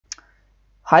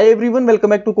Hi everyone, welcome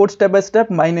back to Code Step by Step.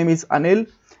 My name is Anil.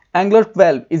 Angular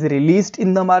 12 is released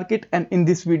in the market, and in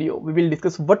this video we will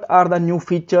discuss what are the new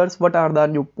features, what are the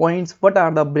new points, what are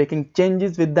the breaking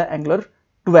changes with the Angular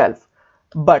 12.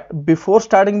 But before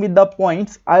starting with the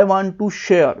points, I want to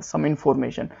share some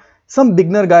information. Some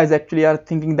beginner guys actually are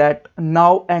thinking that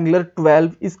now Angular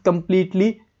 12 is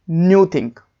completely new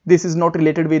thing. This is not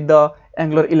related with the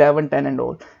Angular 11, 10 and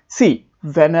all. See,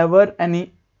 whenever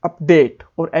any update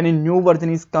or any new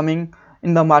version is coming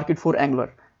in the market for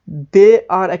Angular, they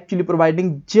are actually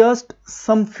providing just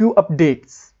some few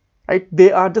updates, right?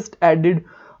 They are just added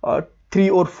 3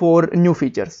 or 4 new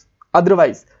features.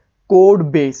 Otherwise,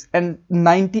 code base and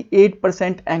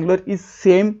 98% Angular is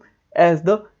same as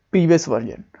the previous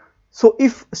version. So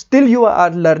if still you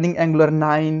are learning Angular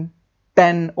 9,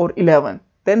 10 or 11,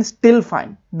 then still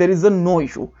fine, there is no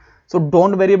issue. So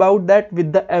don't worry about that.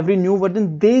 With the every new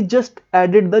version, they just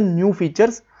added the new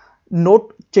features, not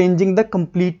changing the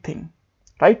complete thing,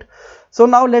 right? So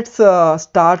now let's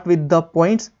start with the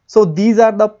points. So these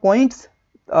are the points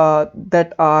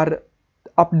that are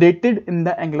updated in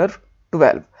the Angular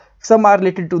 12. Some are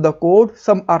related to the code,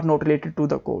 some are not related to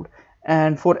the code.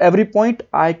 And for every point,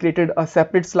 I created a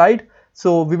separate slide.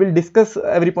 So we will discuss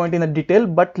every point in the detail,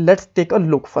 but let's take a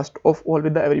look first of all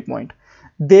with the every point.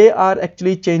 They are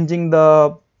actually changing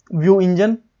the view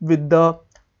engine with the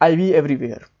IV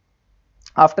everywhere.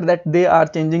 After that, they are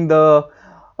changing the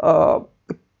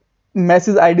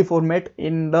message ID format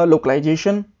in the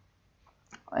localization.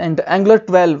 And Angular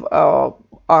 12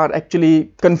 are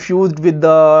actually confused with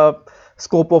the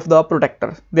scope of the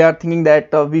protector. They are thinking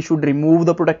that we should remove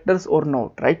the protectors or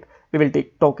not, right? We will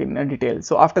talk in detail.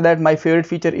 So after that, my favorite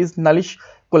feature is Nullish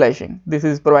Coalescing. This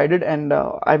is provided, and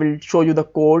I will show you the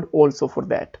code also for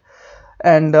that.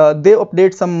 And they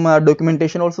update some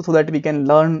documentation also so that we can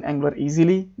learn Angular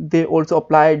easily. They also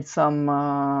applied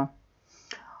some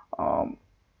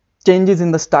changes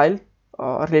in the style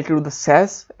related to the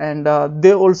SAS, and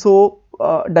they also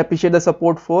depreciate the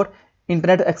support for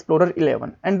Internet Explorer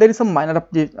 11. And there is some minor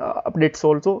updates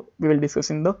also. We will discuss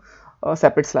in the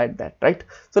separate slide that, right?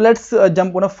 So let's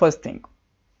jump on a first thing.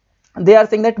 They are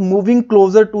saying that moving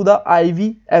closer to the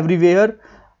IV everywhere,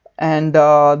 and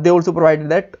they also provided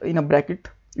that in a bracket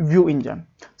view engine.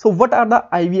 So what are the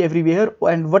IV everywhere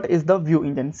and what is the view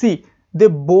engine? See, they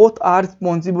both are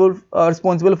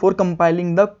responsible for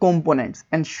compiling the components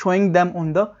and showing them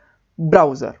on the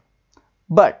browser.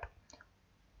 But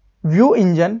view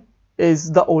engine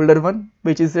is the older one,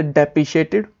 which is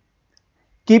depreciated.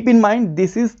 Keep in mind,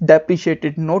 this is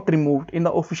depreciated, not removed. In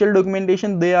the official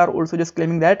documentation, they are also just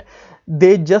claiming that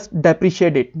they just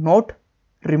depreciate it, not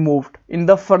removed. In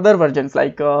the further versions,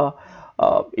 like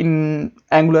in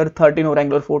Angular 13 or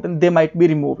Angular 14, they might be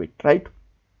remove it, right?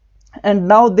 And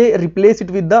now they replace it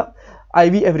with the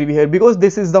IV everywhere because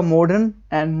this is the modern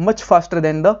and much faster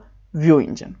than the view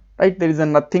engine, right? There is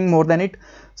nothing more than it.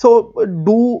 So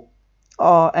do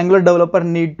Angular developer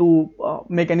need to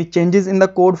make any changes in the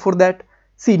code for that?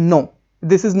 See, no,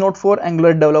 this is not for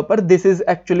Angular developer. This is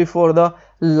actually for the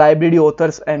library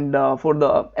authors and for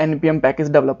the npm package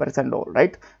developers and all,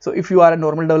 right? So if you are a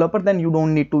normal developer, then you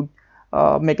don't need to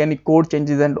make any code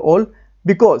changes and all,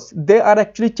 because they are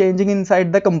actually changing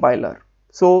inside the compiler.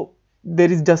 So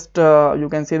there is just you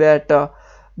can say that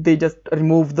they just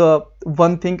remove the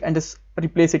one thing and just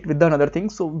replace it with the another thing.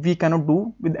 So we cannot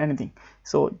do with anything.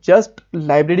 So just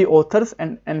library authors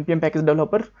and npm package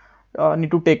developer need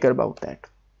to take care about that.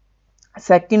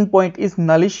 Second point is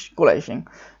Nullish Coalescing.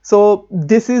 So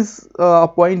this is a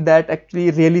point that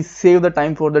actually really save the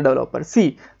time for the developer.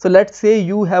 See, so let's say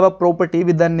you have a property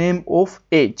with the name of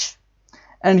age,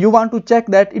 and you want to check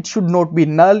that it should not be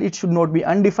null, it should not be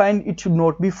undefined, it should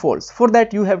not be false. For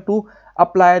that, you have to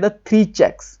apply the 3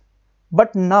 checks.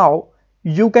 But now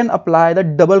you can apply the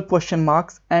double question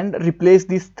marks and replace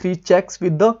these 3 checks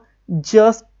with the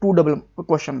just 2 double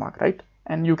question mark, right?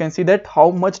 And you can see that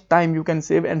how much time you can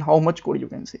save and how much code you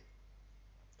can save.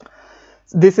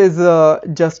 This is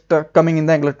just coming in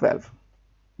the Angular 12.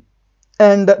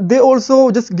 And they also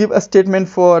just give a statement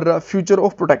for Future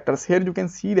of Protractors. Here you can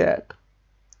see that,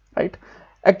 right?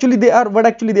 Actually they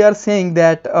are saying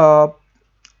that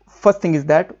first thing is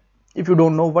that if you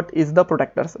don't know what is the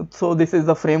protectors, so this is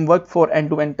the framework for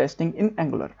end-to-end testing in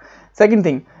Angular. Second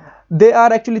thing, they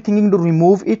are actually thinking to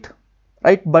remove it,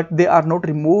 right? But they are not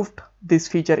removed this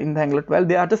feature in the Angular 12.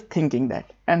 They are just thinking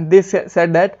that, and they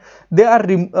said that they are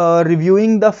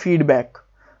reviewing the feedback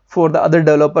for the other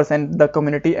developers and the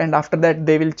community, and after that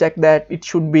they will check that it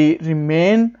should be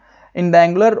remain in the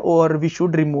Angular or we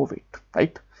should remove it,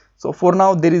 right? So for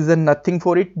now there is nothing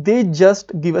for it. They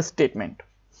just give a statement.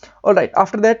 All right,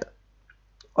 after that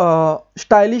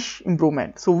stylish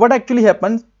improvement. So what actually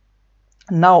happens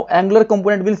now, Angular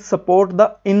component will support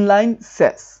the inline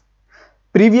sass.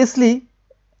 Previously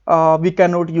we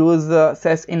cannot use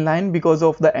sass inline because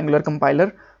of the Angular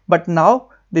compiler, but now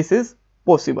this is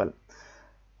possible.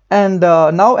 And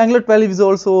now Angular 12 is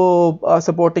also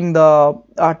supporting the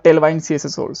tailwind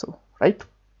CSS also, right?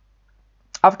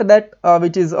 After that,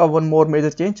 which is one more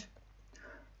major change.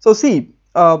 So see,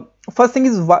 first thing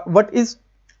is what is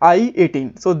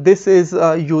I18. So this is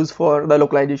used for the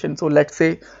localization. So let's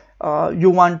say you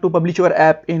want to publish your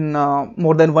app in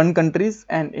more than one countries,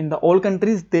 and in the all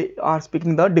countries they are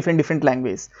speaking the different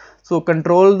language. So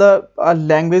control the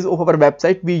language of our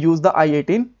website, we use the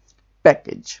I18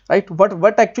 package, right?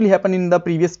 What actually happened in the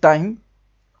previous time,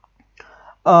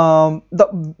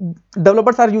 the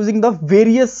developers are using the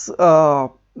various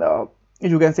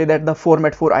you can say that the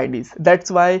format for IDs. That's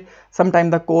why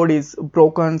sometimes the code is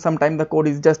broken, sometimes the code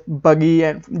is just buggy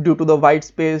and due to the white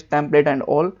space, template and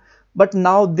all. But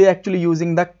now they actually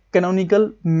using the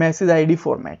canonical message ID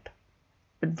format,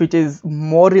 which is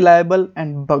more reliable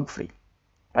and bug free,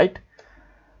 right?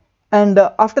 And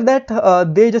after that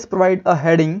they just provide a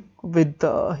heading with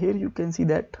here you can see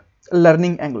that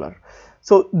learning Angular.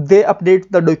 So they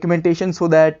update the documentation so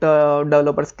that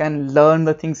developers can learn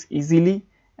the things easily,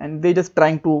 and they just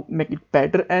trying to make it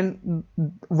better. And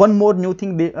one more new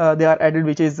thing they are added,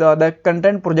 which is the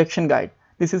content projection guide.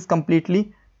 This is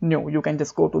completely new. You can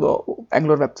just go to the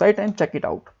Angular website and check it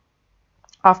out.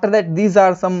 After that, these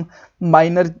are some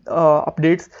minor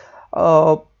updates.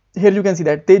 Here you can see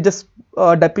that they just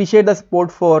depreciate the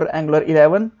support for Angular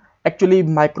 11. Actually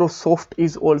Microsoft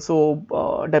is also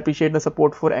depreciate the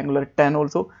support for Angular 10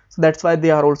 also, so that's why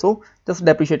they are also just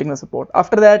depreciating the support.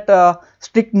 After that,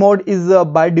 strict mode is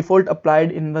by default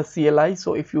applied in the CLI.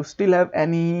 So if you still have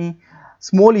any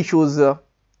small issues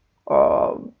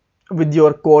with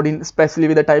your code, especially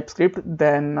with the TypeScript,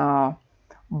 then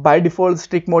by default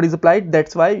strict mode is applied.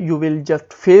 That's why you will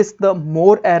just face the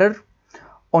more error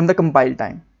on the compile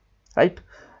time, right?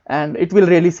 And it will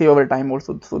really save our time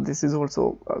also. So this is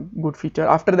also a good feature.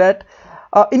 After that,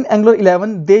 in Angular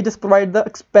 11 they just provide the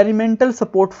experimental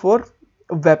support for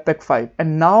Webpack 5,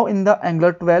 and now in the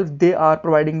Angular 12 they are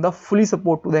providing the fully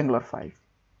support to the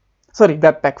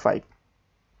Webpack 5.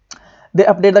 They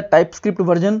update the TypeScript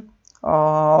version.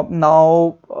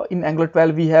 Now in Angular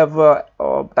 12 we have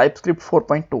TypeScript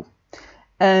 4.2,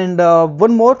 and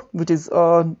one more which is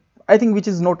I think which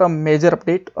is not a major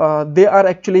update. They are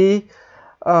actually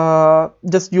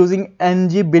just using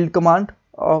ng build command.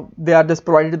 They are just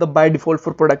provided the by default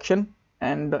for production,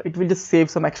 and it will just save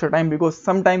some extra time, because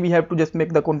sometime we have to just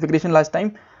make the configuration last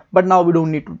time, but now we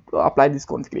don't need to apply these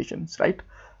configurations, right?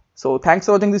 So thanks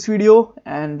for watching this video,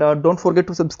 and don't forget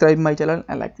to subscribe my channel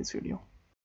and like this video.